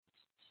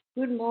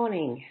Good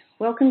morning.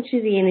 Welcome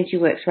to the Energy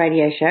Works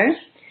radio show.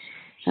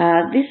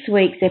 This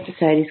week's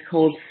episode is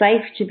called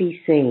Safe to be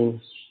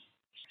Seen.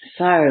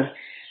 So,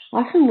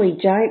 often we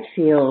don't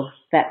feel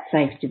that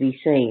safe to be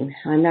seen.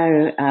 I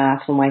know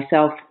for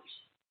myself,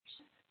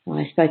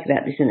 I spoke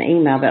about this in an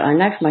email, but I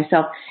know for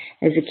myself,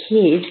 as a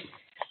kid,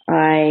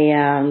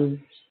 my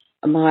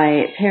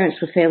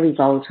parents were fairly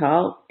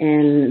volatile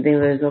and there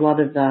was a lot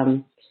of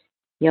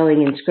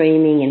yelling and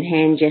screaming and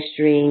hand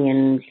gesturing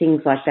and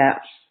things like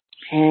that.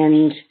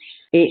 And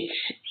it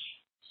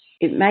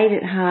made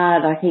it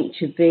hard, I think,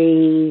 to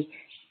be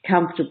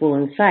comfortable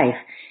and safe.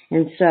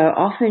 And so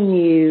often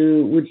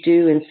you would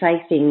do and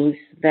say things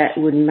that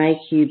would make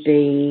you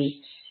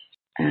be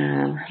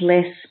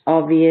less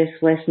obvious,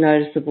 less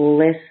noticeable,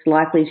 less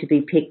likely to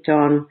be picked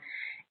on.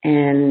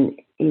 And,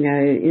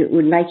 it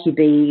would make you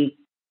be,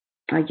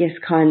 I guess,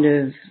 kind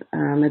of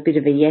a bit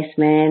of a yes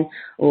man,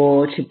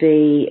 or to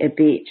be a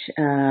bit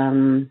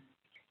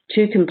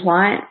too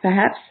compliant,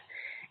 perhaps.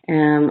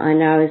 I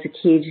know as a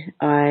kid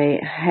I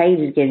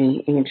hated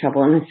getting in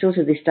trouble, and still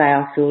to this day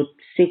I feel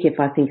sick if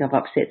I think I've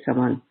upset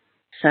someone.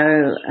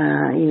 So,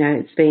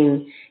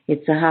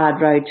 it's a hard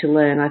road to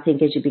learn, I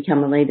think, as you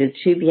become a leader,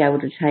 to be able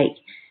to take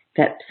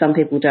that some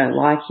people don't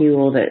like you,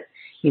 or that,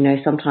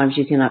 sometimes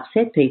you can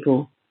upset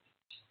people.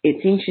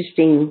 It's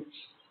interesting,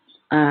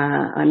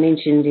 I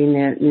mentioned in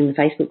the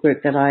Facebook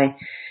group that I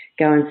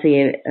go and see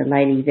a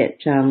lady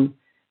that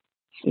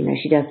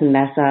she does some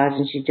massage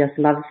and she does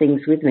some other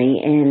things with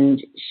me,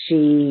 and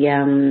she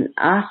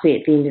asked me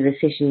at the end of the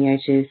session,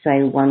 to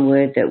say one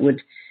word that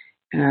would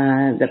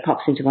that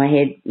pops into my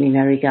head,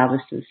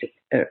 regardless of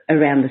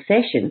around the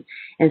session.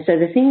 And so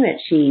the thing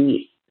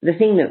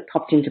that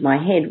popped into my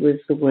head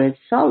was the word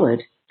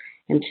solid.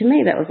 And to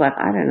me, that was like,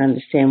 I don't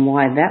understand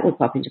why that would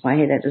pop into my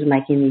head. That doesn't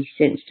make any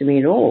sense to me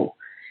at all.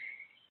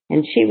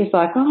 And she was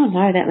like, oh,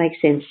 no, that makes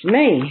sense to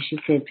me. She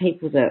said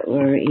people that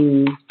were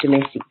in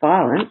domestic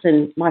violence,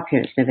 and my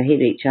parents never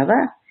hit each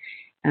other.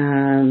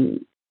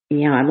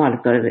 I might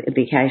have got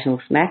the occasional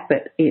smack,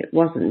 but it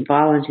wasn't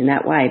violent in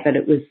that way. But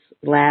it was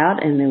loud,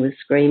 and there was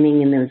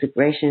screaming, and there was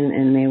aggression,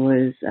 and there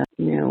was,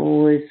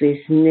 always this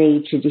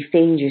need to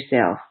defend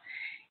yourself.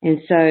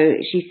 And so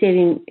she said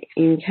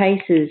in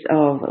cases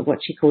of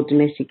what she called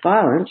domestic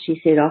violence,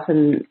 she said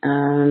often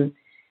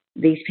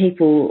these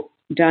people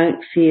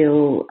don't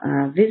feel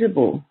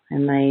visible,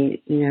 and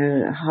they,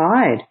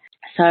 hide.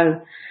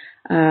 So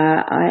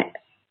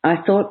I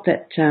thought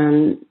that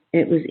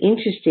it was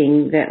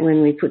interesting that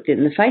when we put it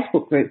in the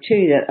Facebook group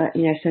too, that,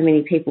 so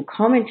many people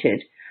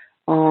commented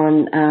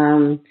on,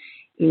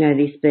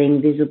 this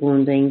being visible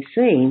and being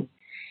seen.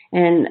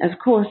 And of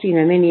course,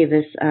 many of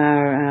us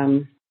are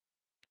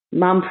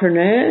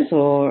mumpreneurs,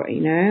 or,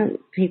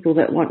 people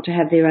that want to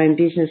have their own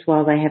business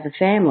while they have a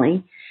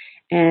family.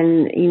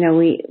 And,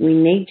 we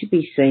need to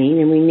be seen,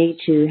 and we need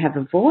to have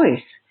a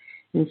voice.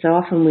 And so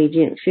often we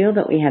didn't feel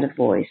that we had a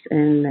voice,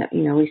 and,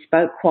 we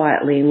spoke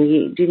quietly, and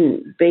we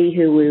didn't be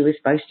who we were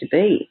supposed to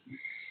be.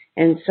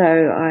 And so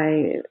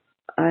I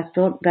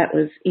thought that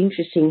was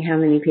interesting how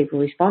many people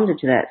responded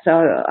to that. So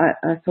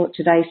I thought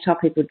today's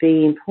topic would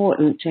be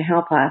important to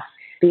help us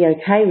be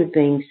okay with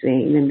being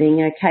seen and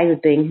being okay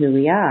with being who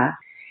we are.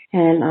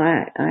 And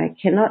I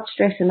cannot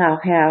stress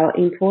enough how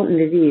important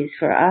it is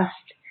for us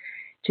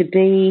to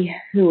be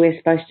who we're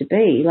supposed to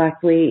be.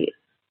 Like I'll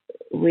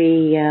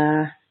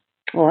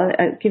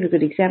give a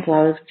good example.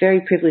 I was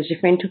very privileged. A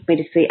friend took me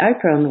to see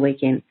Oprah on the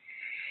weekend.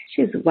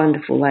 She's a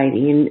wonderful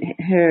lady, and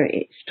her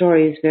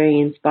story is very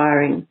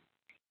inspiring.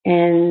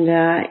 And,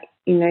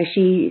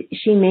 she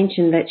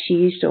mentioned that she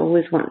used to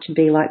always want to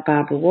be like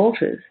Barbara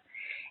Walters,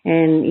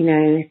 and,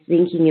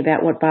 thinking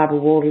about what Barbara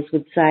Walters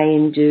would say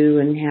and do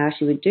and how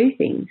she would do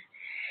things.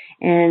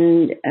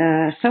 And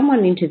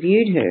someone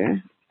interviewed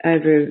her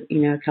over,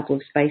 a couple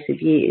of space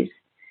of years,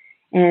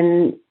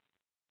 and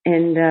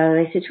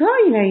they said,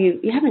 well,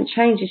 you haven't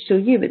changed, you're still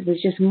you, but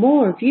there's just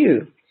more of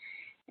you.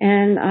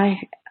 And I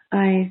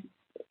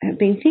have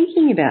been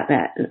thinking about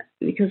that,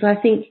 because I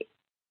think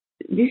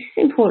this is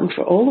important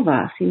for all of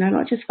us,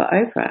 not just for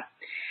Oprah,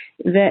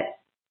 that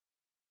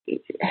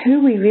who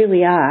we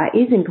really are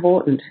is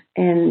important,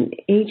 and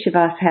each of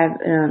us have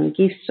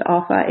gifts to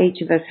offer.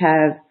 Each of us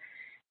have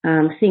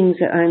things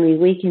that only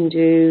we can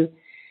do,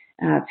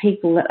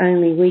 people that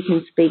only we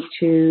can speak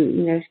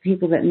to,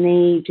 people that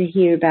need to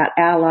hear about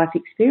our life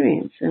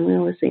experience. And we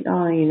always think,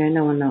 oh,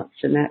 no one wants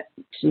to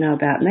know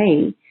about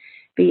me.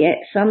 But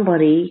yet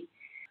somebody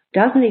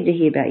does need to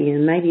hear about you,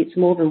 and maybe it's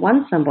more than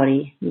one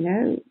somebody.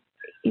 I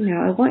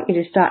want you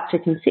to start to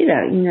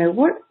consider,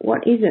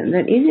 what is it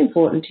that is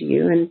important to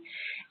you,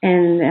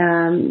 and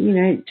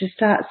to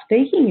start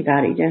speaking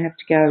about it. You don't have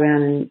to go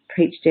around and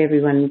preach to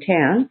everyone in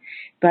town,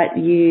 but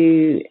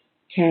you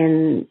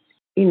can,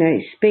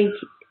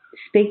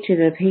 speak to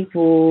the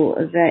people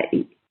that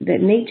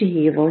need to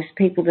hear your voice,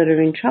 people that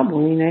are in trouble.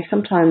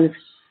 Sometimes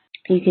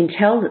you can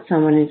tell that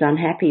someone is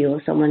unhappy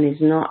or someone is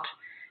not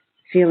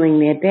feeling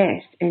their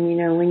best. And,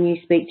 when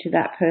you speak to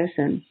that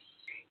person,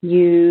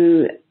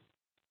 you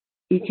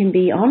you can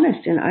be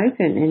honest and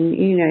open and,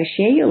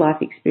 share your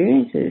life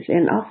experiences.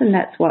 And often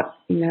that's what,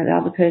 the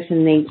other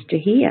person needs to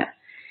hear.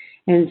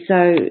 And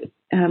so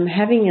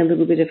having a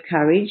little bit of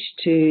courage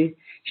to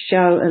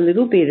show a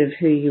little bit of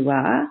who you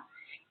are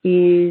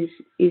is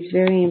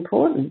very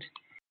important.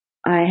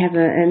 I have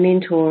a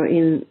mentor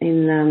in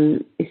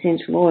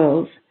essential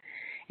oils,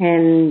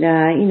 and,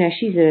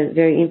 she's a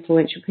very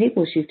influential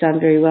people. She's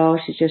done very well.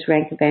 She's just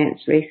rank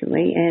advanced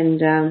recently.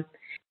 And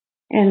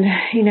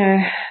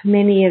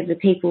many of the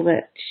people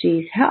that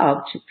she's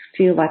helped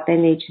feel like they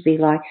need to be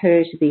like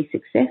her to be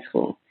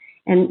successful.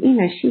 And,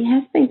 she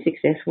has been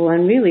successful,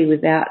 and really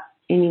without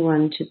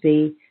anyone to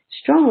be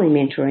strongly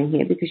mentoring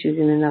her because she was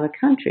in another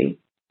country.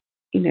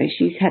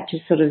 She's had to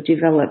sort of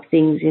develop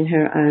things in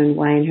her own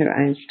way, in her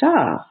own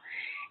style.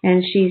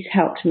 And she's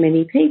helped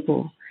many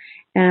people.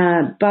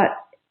 But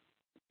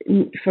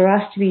for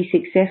us to be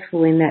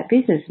successful in that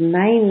business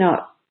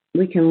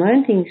we can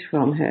learn things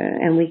from her,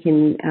 and we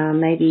can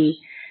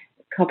maybe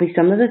copy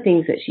some of the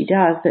things that she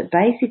does, but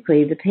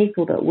basically the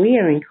people that we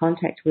are in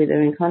contact with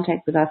are in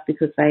contact with us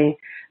because they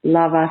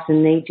love us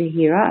and need to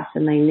hear us,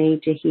 and they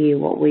need to hear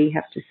what we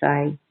have to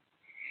say.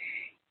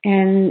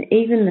 And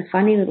even the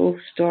funny little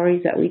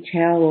stories that we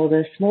tell, or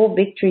the small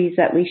victories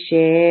that we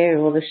share,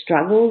 or the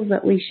struggles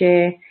that we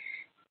share,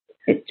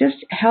 it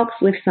just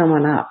helps lift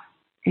someone up,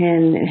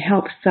 and it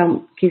helps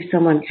give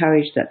someone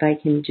courage that they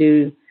can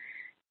do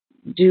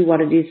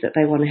what it is that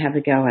they want to have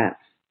a go at.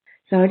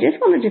 So I just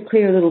wanted to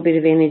clear a little bit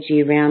of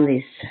energy around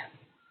this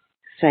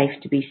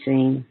safe to be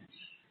seen.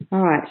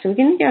 All right, so we're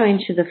going to go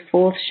into the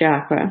fourth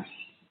chakra.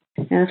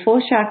 Now, the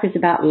fourth chakra is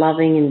about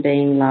loving and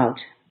being loved.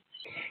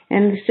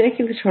 And the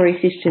circulatory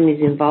system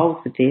is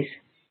involved with this.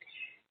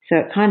 So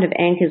it kind of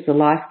anchors the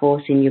life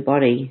force in your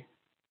body.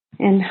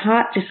 And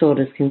heart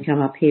disorders can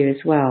come up here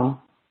as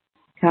well.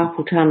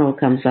 Carpal tunnel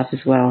comes up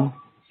as well.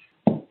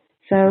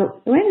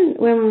 So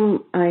when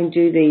I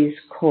do these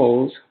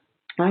calls,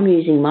 I'm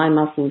using my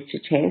muscles to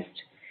test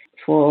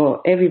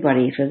for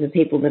everybody, for the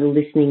people that are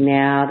listening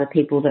now, the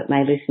people that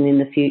may listen in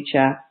the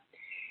future.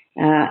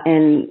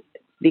 And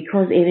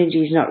because energy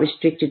is not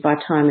restricted by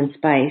time and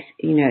space,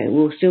 it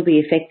will still be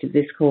effective,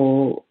 this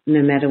call,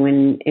 no matter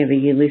whenever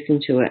you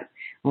listen to it,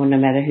 or no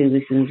matter who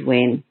listens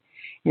when.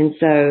 And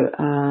so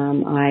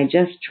I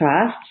just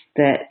trust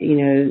that,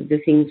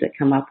 the things that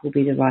come up will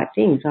be the right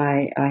things.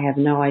 I have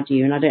no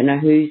idea, and I don't know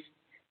whose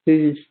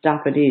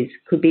stuff it is.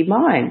 Could be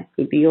mine,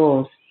 could be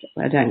yours.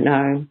 I don't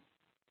know.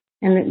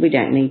 And we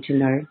don't need to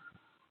know.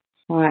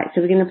 All right,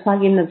 so we're going to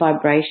plug in the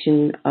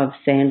vibration of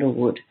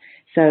sandalwood.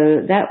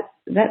 So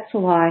that's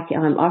like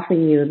I'm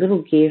offering you a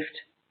little gift,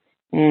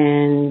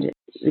 and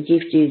the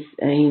gift is,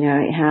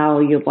 how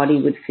your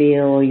body would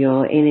feel, or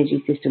your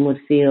energy system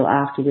would feel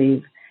after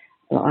we've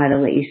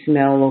either let you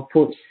smell or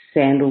put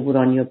sandalwood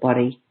on your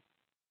body.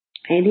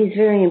 It is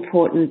very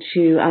important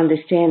to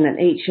understand that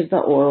each of the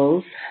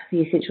oils,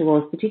 the essential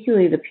oils,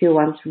 particularly the pure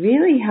ones,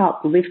 really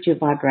help lift your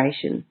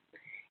vibration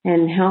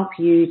and help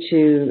you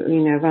to,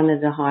 run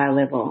at a higher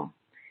level.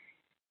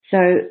 So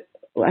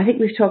I think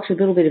we've talked a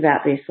little bit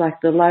about this,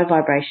 like the low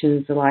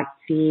vibrations are like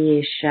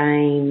fear,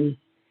 shame,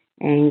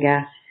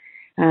 anger.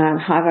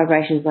 High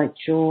vibrations like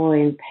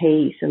joy and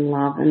peace and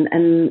love.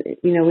 And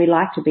we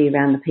like to be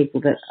around the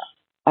people that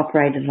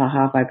operate at a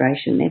high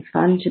vibration. They're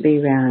fun to be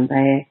around.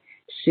 They're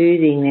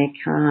soothing, they're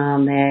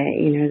calm,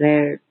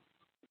 they're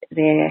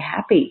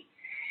happy.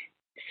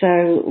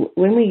 So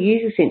when we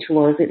use essential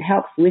oils, it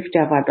helps lift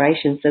our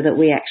vibration so that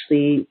we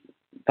actually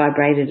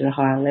vibrate at a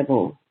higher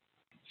level.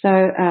 So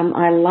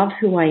I love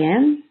who I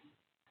am.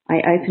 I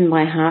open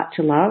my heart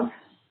to love.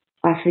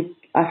 I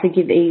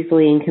forgive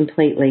easily and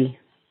completely.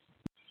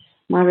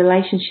 My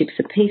relationships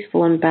are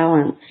peaceful and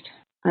balanced.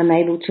 I'm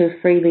able to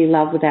freely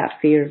love without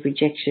fear of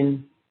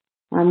rejection.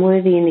 I'm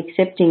worthy and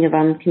accepting of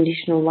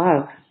unconditional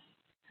love.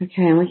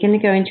 Okay, and we're going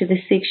to go into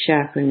the sixth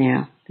chakra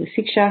now. The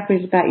sixth chakra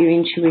is about your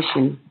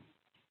intuition.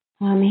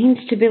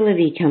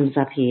 Instability comes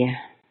up here.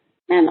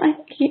 And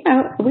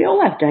we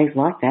all have days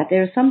like that.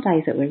 There are some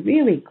days that we're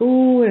really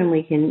good and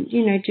we can,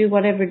 do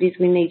whatever it is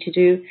we need to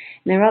do.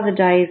 And there are other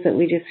days that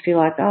we just feel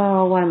like,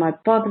 oh, why am I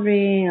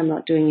bothering? I'm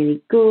not doing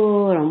any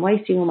good. I'm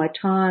wasting all my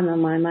time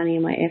and my money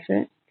and my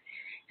effort.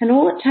 And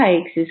all it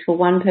takes is for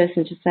one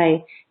person to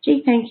say,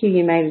 gee, thank you,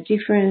 you made a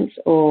difference,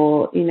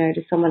 or,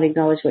 to someone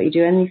acknowledge what you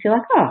do, and you feel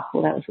like, oh,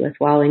 well, that was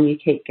worthwhile, and you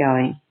keep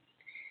going.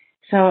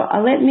 So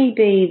let me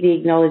be the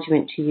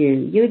acknowledgement to you.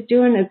 You're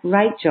doing a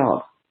great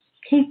job.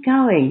 Keep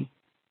going.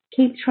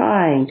 Keep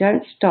trying.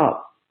 Don't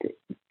stop.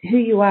 Who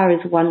you are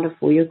is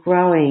wonderful. You're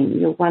growing.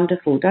 You're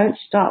wonderful. Don't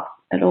stop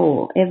at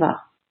all,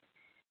 ever.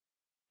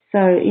 So,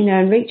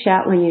 and reach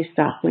out when you're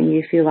stuck, when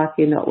you feel like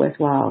you're not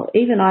worthwhile.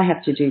 Even I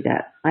have to do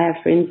that. I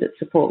have friends that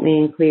support me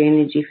and clear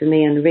energy for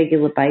me on a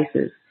regular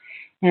basis.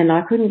 And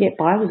I couldn't get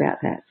by without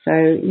that. So,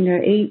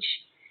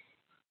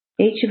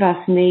 each of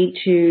us need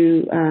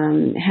to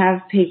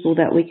have people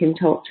that we can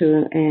talk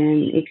to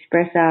and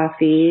express our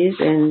fears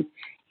and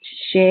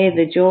share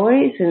the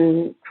joys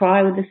and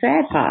cry with the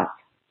sad parts.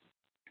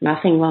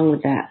 Nothing wrong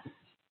with that.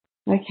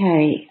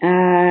 Okay,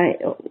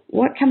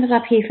 what comes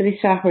up here for this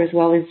chakra as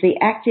well is the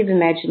active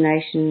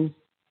imagination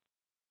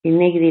in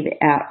negative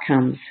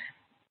outcomes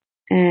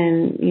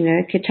and,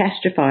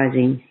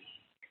 catastrophizing.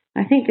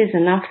 I think there's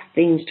enough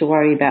things to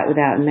worry about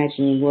without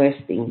imagining worse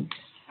things.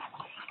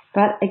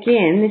 But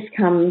again, this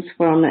comes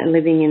from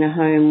living in a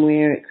home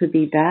where it could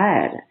be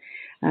bad.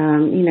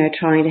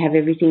 Trying to have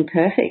everything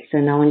perfect so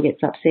no one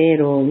gets upset,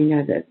 or,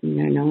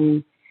 no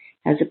one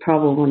has a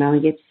problem, or no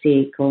one gets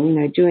sick, or,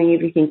 doing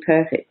everything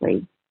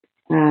perfectly,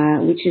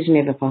 which is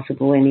never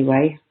possible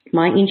anyway.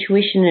 My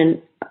intuition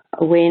and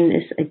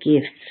awareness are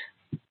gifts.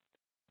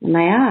 And they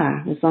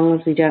are, as long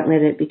as we don't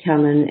let it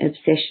become an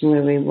obsession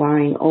where we're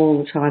worrying all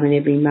the time and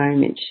every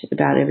moment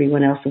about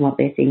everyone else and what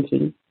they're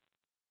thinking.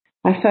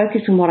 I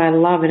focus on what I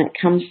love and it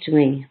comes to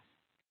me.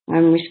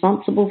 I'm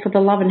responsible for the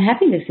love and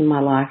happiness in my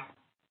life.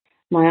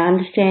 My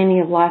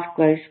understanding of life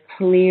grows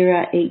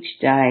clearer each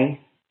day.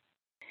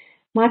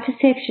 My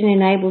perception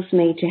enables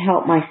me to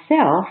help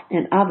myself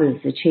and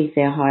others achieve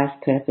their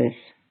highest purpose.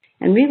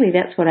 And really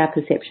that's what our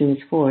perception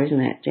is for,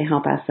 isn't it? To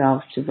help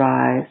ourselves to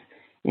rise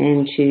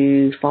and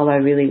to follow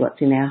really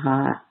what's in our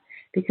heart.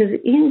 Because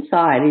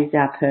inside is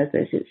our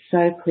purpose. It's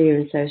so clear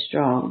and so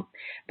strong.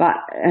 But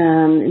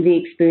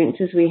the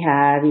experiences we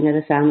have,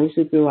 the families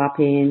we grew up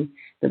in,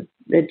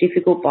 the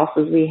difficult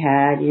bosses we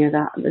had,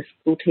 the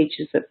school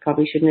teachers that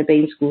probably shouldn't have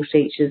been school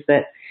teachers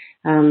that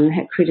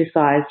had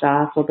criticised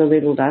us or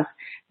belittled us,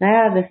 they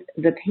are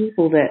the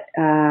people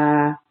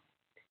that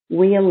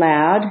we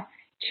allowed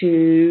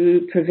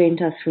to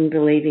prevent us from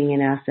believing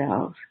in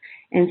ourselves.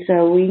 And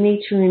so we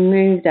need to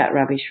remove that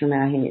rubbish from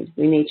our head.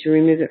 We need to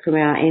remove it from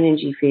our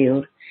energy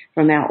field,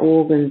 from our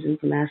organs and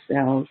from our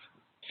cells.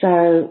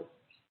 So,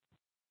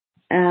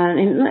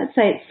 and let's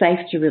say it's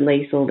safe to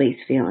release all these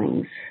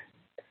feelings,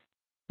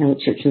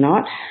 which it's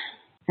not.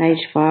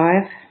 Age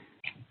 5,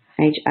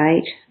 age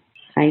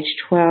 8, age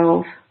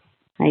 12,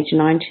 age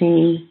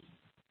 19,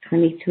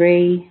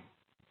 23,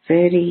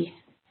 30,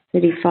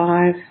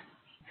 35,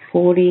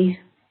 40.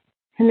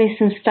 And there's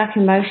some stuck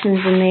emotions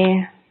in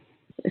there.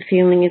 The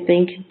feeling of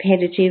being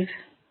competitive,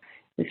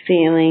 the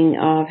feeling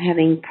of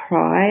having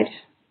pride.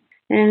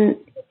 And,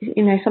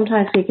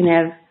 sometimes we can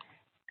have,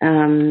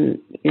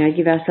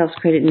 give ourselves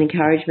credit and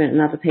encouragement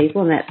in other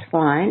people, and that's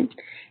fine.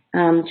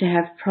 To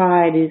have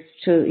pride is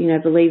to,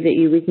 believe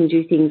that we can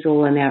do things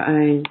all on our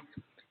own.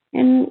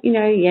 And,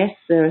 yes,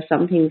 there are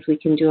some things we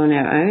can do on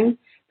our own,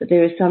 but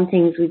there are some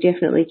things we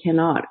definitely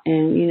cannot.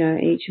 And,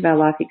 each of our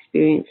life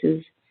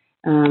experiences,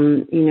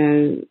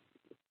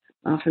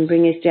 often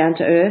bring us down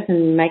to earth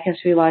and make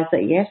us realise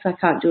that, yes, I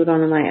can't do it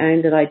on my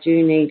own, that I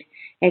do need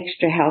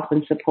extra help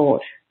and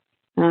support.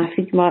 I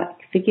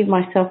forgive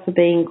myself for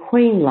being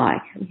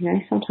queen-like.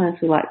 Sometimes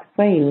we like the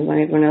queen. We want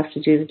everyone else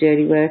to do the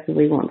dirty work and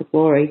we want the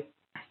glory.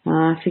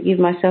 I forgive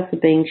myself for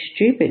being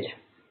stupid.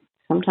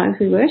 Sometimes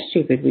we were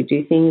stupid. We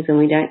do things and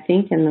we don't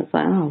think, and it's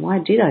like, oh, why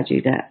did I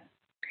do that?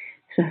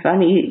 So a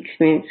funny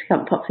experience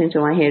pops into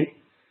my head.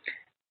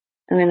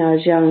 And when I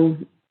was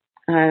young,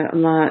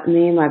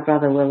 me and my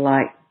brother were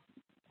like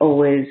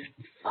always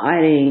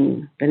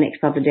fighting the next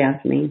brother down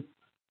for me.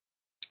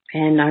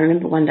 And I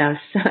remember one day I was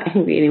so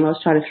angry at him. I was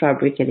trying to throw a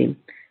brick at him.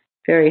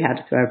 Very hard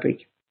to throw a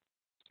brick.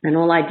 And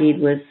all I did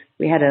was,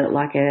 we had a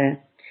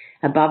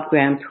above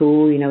ground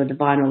pool, with the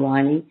vinyl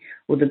lining.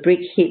 Well, the brick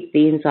hit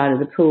the inside of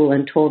the pool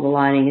and tore the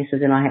lining, and so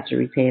then I had to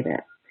repair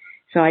that.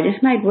 So I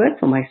just made work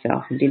for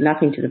myself and did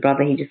nothing to the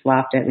brother. He just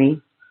laughed at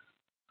me.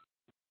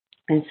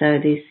 And so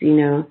this,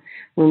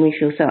 when we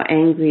feel so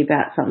angry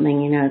about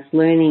something, it's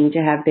learning to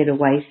have better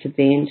ways to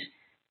vent,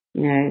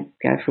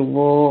 go for a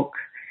walk,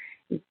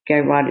 go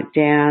write it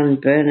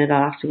down, burn it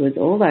afterwards,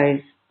 all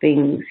those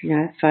things,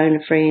 phone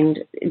a friend,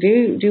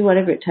 do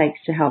whatever it takes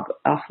to help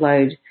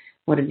offload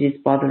what it is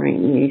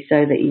bothering you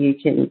so that you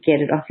can get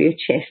it off your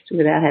chest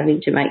without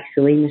having to make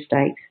silly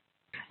mistakes.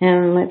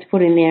 And let's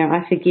put in there,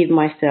 I forgive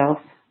myself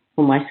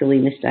for my silly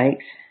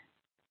mistakes.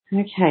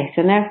 Okay,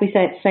 so now if we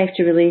say it's safe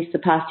to release the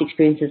past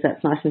experiences,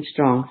 that's nice and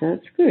strong, so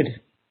that's good.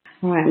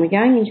 All right, we're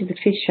going into the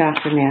fifth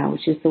chakra now,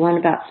 which is the one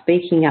about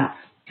speaking up.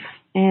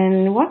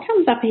 And what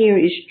comes up here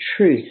is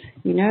truth,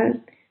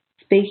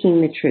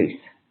 speaking the truth.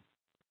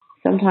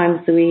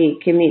 Sometimes we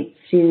commit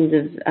sins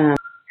of,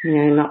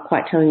 not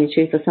quite telling the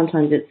truth, or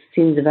sometimes it's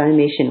sins of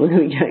omission where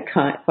we don't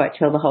quite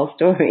tell the whole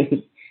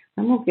story.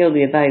 I'm more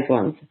guilty of those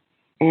ones.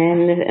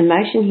 And the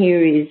emotion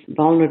here is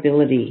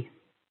vulnerability.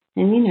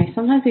 And,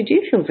 sometimes we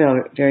do feel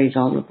very, very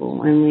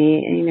vulnerable, and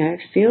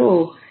we,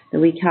 feel that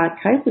we can't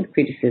cope with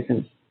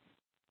criticism.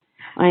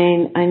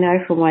 I know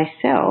for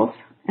myself,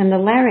 and the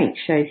larynx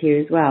shows here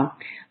as well,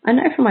 I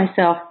know for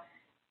myself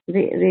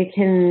there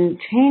can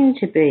tend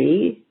to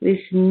be this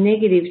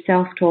negative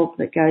self-talk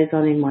that goes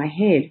on in my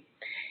head.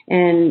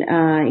 And,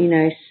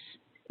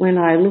 when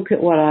I look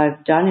at what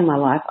I've done in my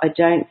life, I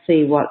don't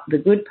see the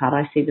good part,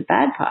 I see the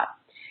bad part.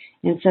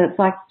 And so it's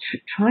like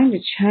trying to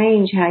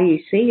change how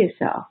you see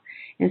yourself.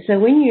 And so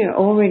when you're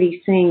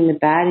already seeing the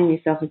bad in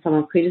yourself and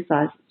someone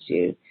criticizes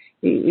you,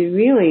 it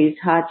really is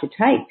hard to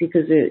take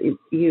because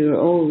you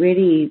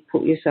already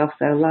put yourself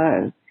so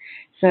low.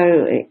 So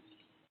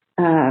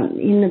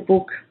in the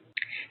book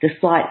The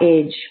Slight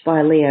Edge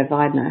by Leo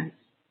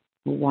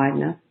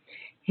Widener,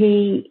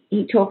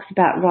 he talks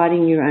about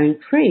writing your own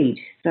creed.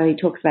 So he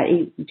talks about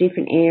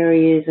different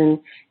areas and,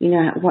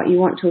 what you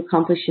want to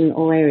accomplish in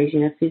all areas,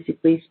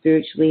 physically,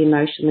 spiritually,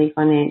 emotionally,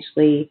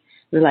 financially,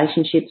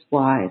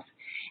 relationships-wise.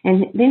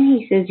 And then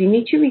he says you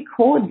need to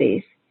record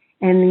this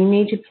and you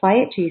need to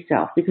play it to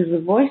yourself, because the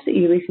voice that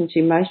you listen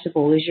to most of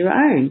all is your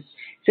own.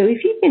 So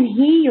if you can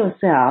hear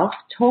yourself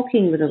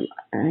talking with a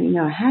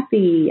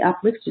happy,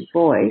 uplifted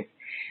voice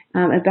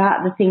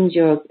about the things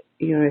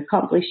you're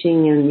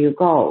accomplishing and your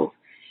goals,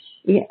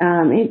 it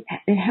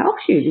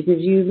helps you,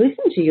 because you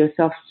listen to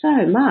yourself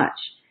so much.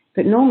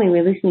 But normally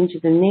we're listening to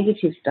the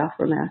negative stuff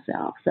from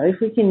ourselves. So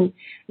if we can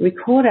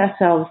record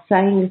ourselves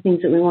saying the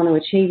things that we want to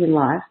achieve in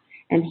life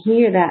and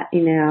hear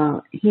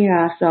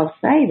ourselves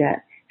say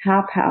that,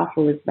 how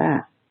powerful is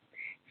that?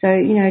 So,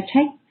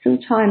 take some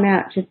time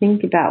out to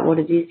think about what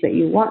it is that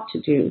you want to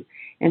do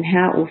and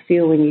how it will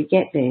feel when you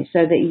get there,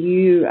 so that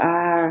you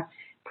are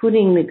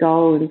putting the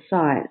goal in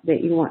sight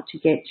that you want to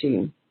get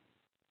to.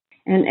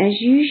 And as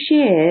you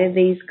share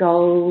these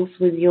goals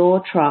with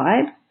your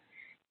tribe,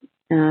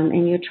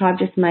 and your tribe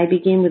just may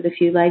begin with a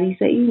few ladies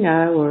that you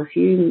know or a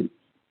few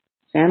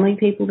family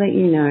people that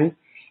you know,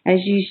 as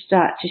you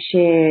start to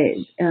share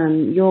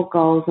your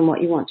goals and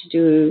what you want to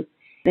do,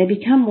 they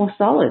become more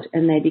solid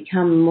and they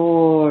become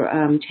more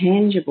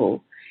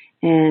tangible,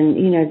 and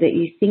that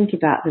you think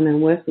about them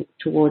and work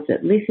towards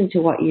it. Listen to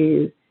what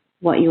you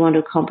want to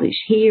accomplish.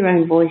 Hear your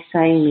own voice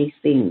saying these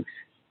things.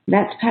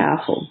 That's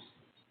powerful.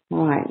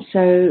 All right. So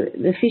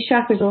the fifth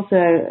chakra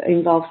also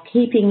involves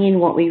keeping in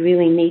what we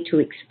really need to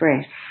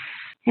express.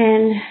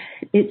 And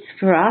it's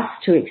for us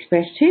to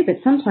express too, but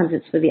sometimes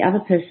it's for the other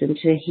person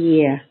to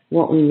hear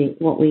what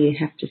we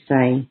have to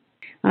say.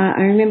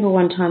 I remember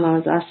one time I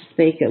was asked to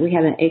speak we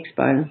had an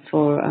expo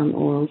for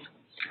oils.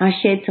 I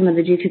shared some of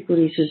the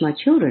difficulties with my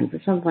children,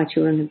 because some of my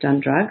children have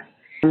done drugs.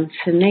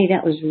 For me,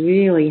 that was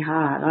really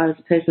hard. I was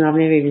a person, I've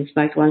never even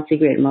smoked one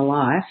cigarette in my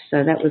life, so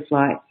that was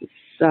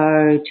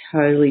so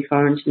totally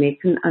foreign to me. I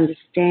couldn't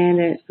understand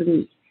it,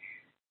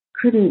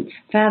 couldn't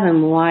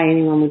fathom why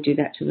anyone would do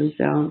that to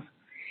themselves.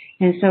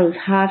 And so it was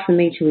hard for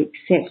me to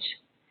accept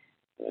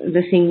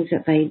the things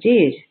that they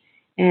did.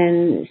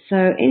 And so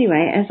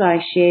anyway, as I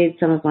shared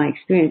some of my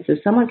experiences,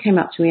 someone came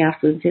up to me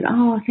afterwards and said,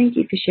 "Oh, thank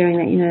you for sharing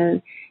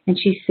that," and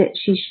she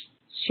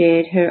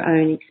shared her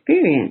own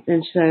experience.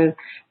 And so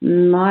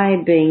my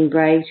being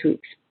brave to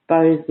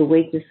expose the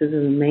weaknesses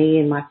of me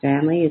and my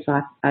family as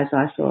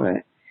I saw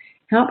it,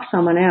 helped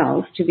someone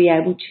else to be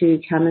able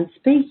to come and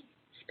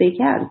speak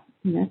out,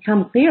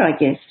 come clear, I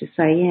guess, to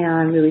say, yeah,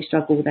 I really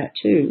struggle with that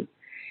too.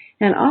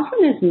 And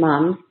often as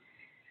mums,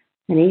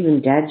 and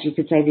even dads, you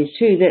could say this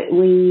too, that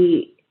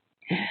we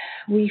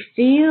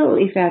feel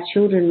if our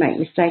children make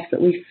mistakes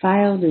that we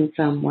failed in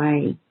some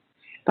way.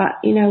 But,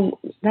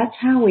 that's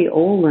how we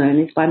all learn,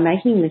 is by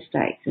making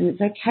mistakes. And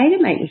it's okay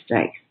to make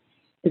mistakes.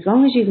 As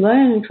long as you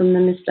learn from the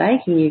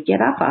mistake and you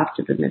get up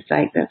after the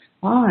mistake, that's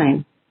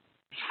fine.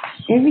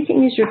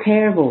 Everything is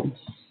repairable.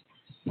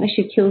 Unless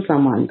you kill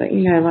someone, but,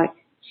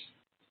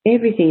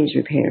 everything is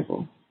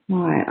repairable.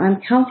 Right.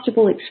 I'm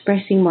comfortable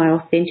expressing my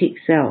authentic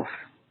self.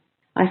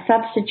 I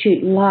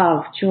substitute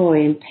love,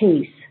 joy and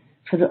peace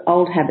for the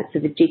old habits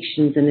of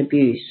addictions and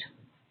abuse.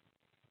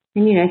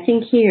 And,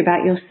 think here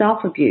about your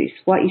self-abuse,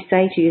 what you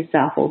say to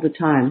yourself all the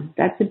time.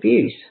 That's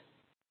abuse.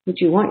 Would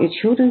you want your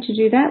children to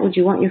do that? Would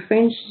you want your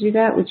friends to do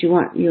that? Would you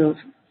want your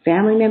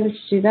family members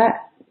to do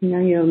that?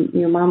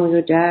 Your mum or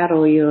your dad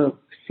or your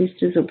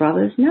sisters or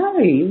brothers? No,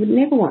 you would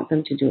never want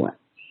them to do it.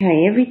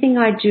 Okay, everything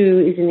I do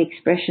is an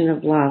expression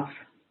of love.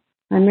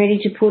 I'm ready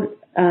to put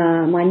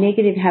my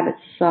negative habits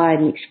aside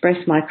and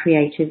express my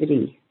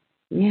creativity.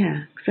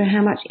 Yeah, so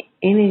how much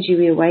energy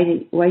we are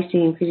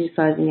wasting in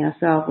criticising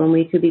ourselves when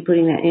we could be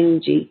putting that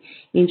energy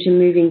into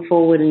moving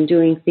forward and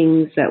doing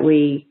things that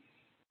we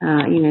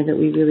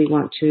really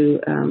want to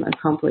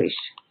accomplish.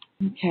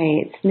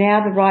 Okay, it's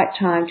now the right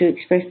time to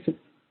express the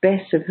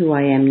best of who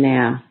I am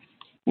now.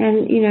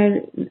 And,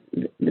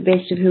 the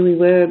best of who we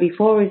were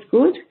before is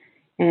good,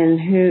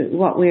 and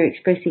what we're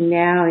expressing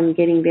now and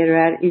getting better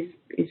at is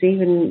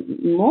even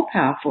more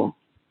powerful.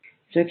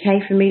 It's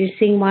okay for me to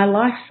sing my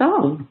life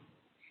song.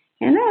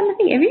 And I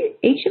think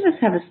each of us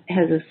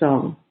has a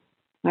song.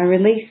 I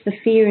release the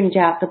fear and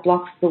doubt that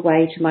blocks the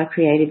way to my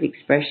creative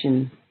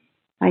expression.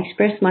 I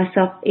express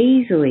myself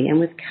easily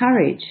and with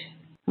courage.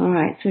 All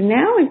right, so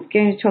now we're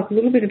going to talk a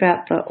little bit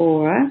about the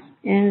aura.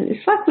 And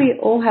it's like we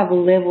all have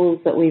levels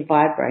that we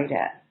vibrate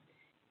at.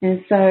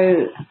 And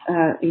so,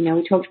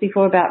 we talked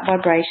before about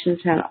vibrations,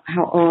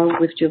 how auras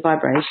lift your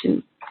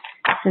vibration.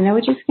 So now we're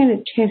just going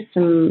to test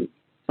some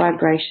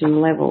vibration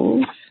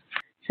levels.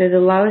 So the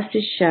lowest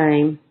is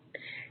shame.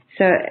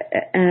 So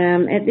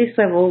at this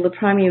level, the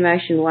primary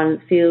emotion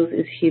one feels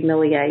is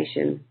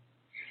humiliation.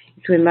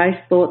 It's where most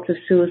thoughts of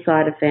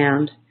suicide are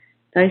found.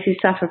 Those who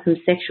suffer from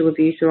sexual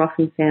abuse are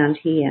often found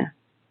here.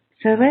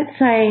 So let's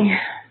say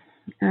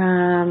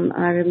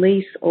I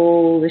release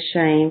all the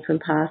shame from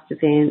past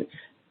events,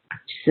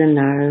 which is a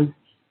no.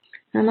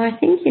 And I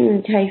think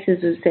in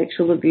cases of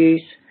sexual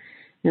abuse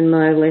and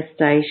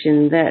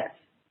molestation that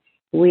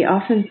we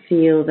often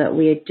feel that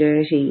we are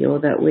dirty or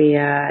that we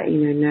are,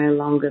 no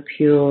longer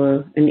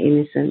pure and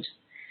innocent.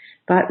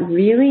 But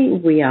really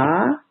we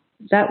are.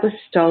 That was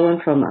stolen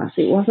from us.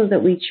 It wasn't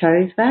that we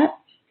chose that.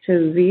 So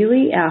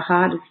really our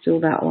heart is still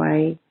that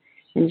way.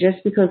 And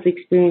just because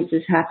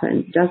experiences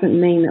happen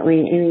doesn't mean that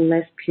we're any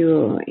less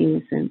pure or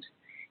innocent.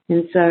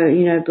 And so,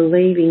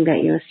 believing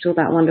that you're still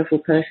that wonderful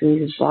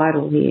person is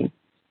vital here.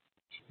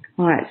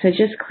 All right, so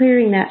just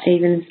clearing that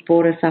even has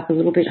brought us up a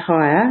little bit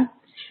higher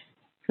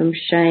from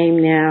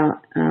shame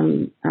now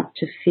up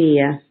to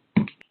fear.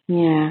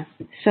 Yeah,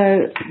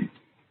 so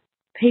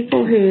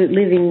people who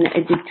live in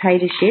a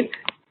dictatorship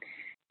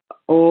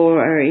or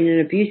are in an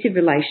abusive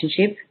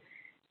relationship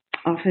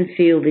often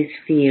feel this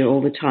fear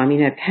all the time,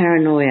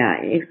 paranoia,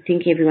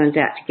 think everyone's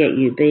out to get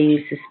you,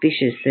 being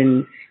suspicious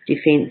and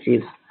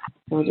defensive.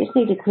 So I just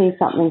need to clear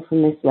something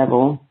from this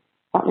level,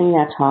 something in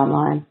our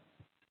timeline,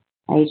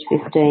 age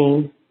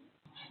 15.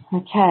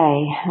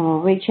 Okay,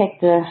 I'll recheck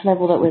the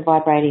level that we're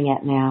vibrating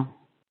at now.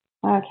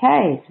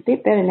 Okay, it's a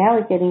bit better now.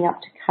 We're getting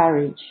up to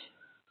courage.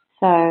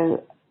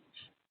 So,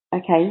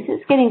 okay, this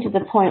is getting to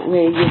the point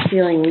where you're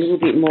feeling a little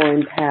bit more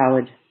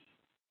empowered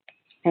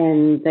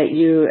and that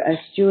you're a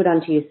steward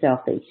unto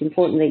yourself, that it's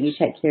important that you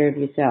take care of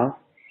yourself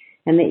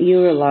and that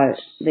you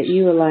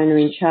alone are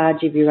in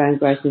charge of your own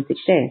growth and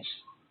success.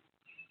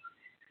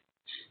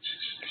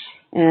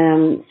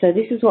 So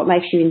this is what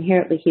makes you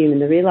inherently human,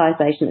 the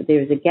realisation that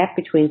there is a gap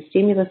between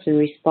stimulus and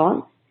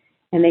response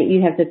and that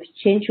you have the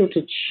potential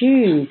to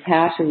choose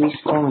how to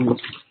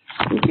respond.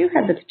 We do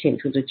have the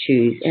potential to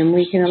choose, and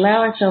we can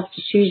allow ourselves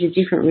to choose a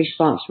different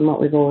response from what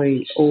we've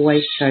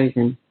always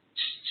chosen.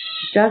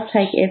 It does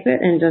take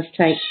effort and it does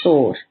take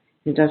thought.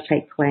 It does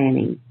take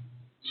planning.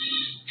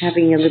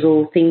 Having a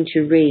little thing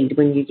to read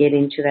when you get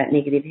into that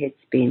negative head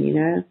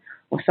spin,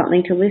 or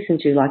something to listen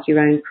to like your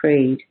own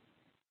creed.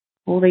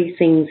 All these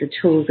things are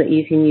tools that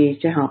you can use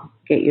to help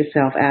get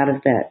yourself out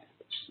of that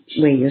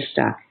where you're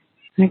stuck.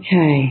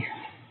 Okay,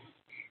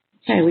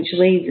 which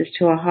leads us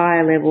to a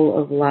higher level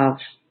of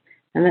love.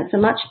 And that's a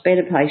much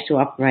better place to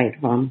operate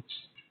from.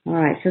 All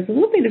right, so there's a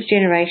little bit of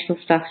generational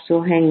stuff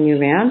still hanging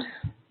around.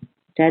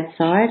 Dad's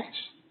side,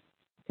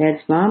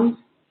 Dad's mum.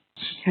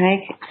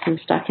 Okay, some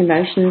stuck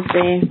emotions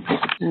there.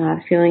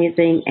 The feeling of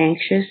being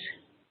anxious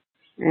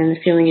and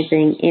the feeling of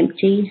being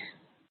empty.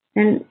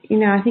 And,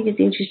 I think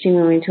it's interesting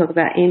when we talk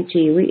about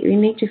empty, we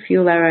need to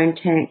fuel our own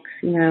tanks,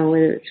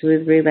 whether it's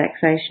with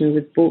relaxation,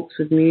 with books,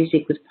 with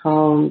music, with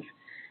poems,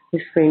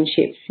 with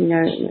friendships.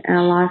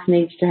 Our life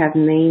needs to have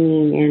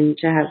meaning and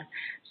to have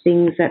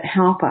things that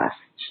help us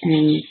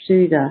and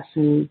soothe us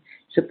and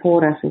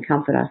support us and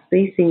comfort us.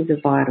 These things are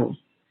vital.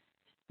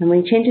 And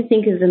we tend to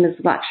think of them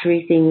as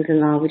luxury things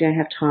and, we don't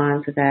have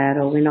time for that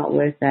or we're not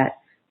worth that.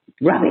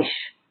 Rubbish.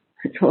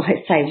 That's all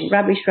I say.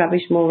 Rubbish,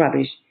 rubbish, more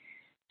rubbish.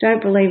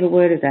 Don't believe a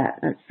word of that.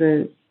 That's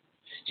a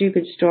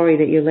stupid story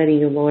that you're letting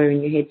your lawyer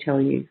in your head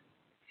tell you.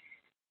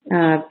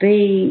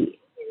 Be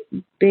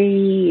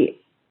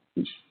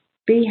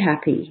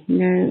happy.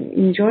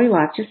 Enjoy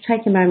life. Just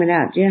take a moment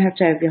out. You don't have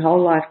to have your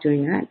whole life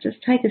doing that.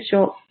 Just take a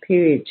short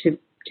period to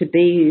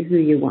be who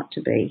you want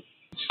to be.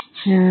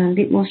 A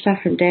bit more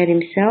stuff from Dad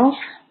himself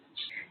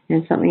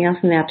and something else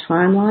in our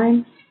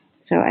timeline.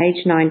 So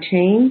age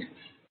 19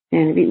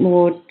 and a bit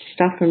more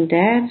stuff from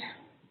Dad.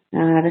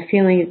 The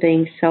feeling of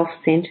being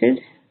self-centered,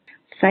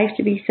 safe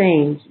to be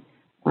seen.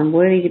 I'm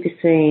worthy to be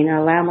seen. I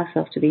allow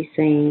myself to be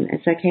seen.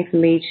 It's okay for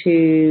me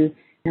to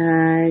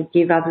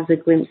give others a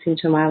glimpse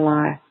into my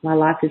life. My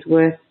life is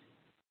worth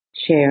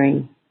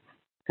sharing.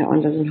 That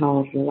one doesn't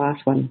hold, the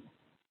last one.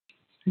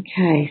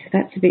 Okay, so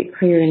that's a bit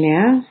clearer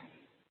now.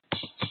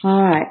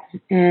 All right,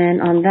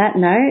 and on that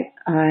note,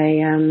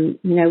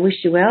 I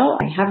wish you well.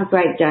 Have a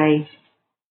great day.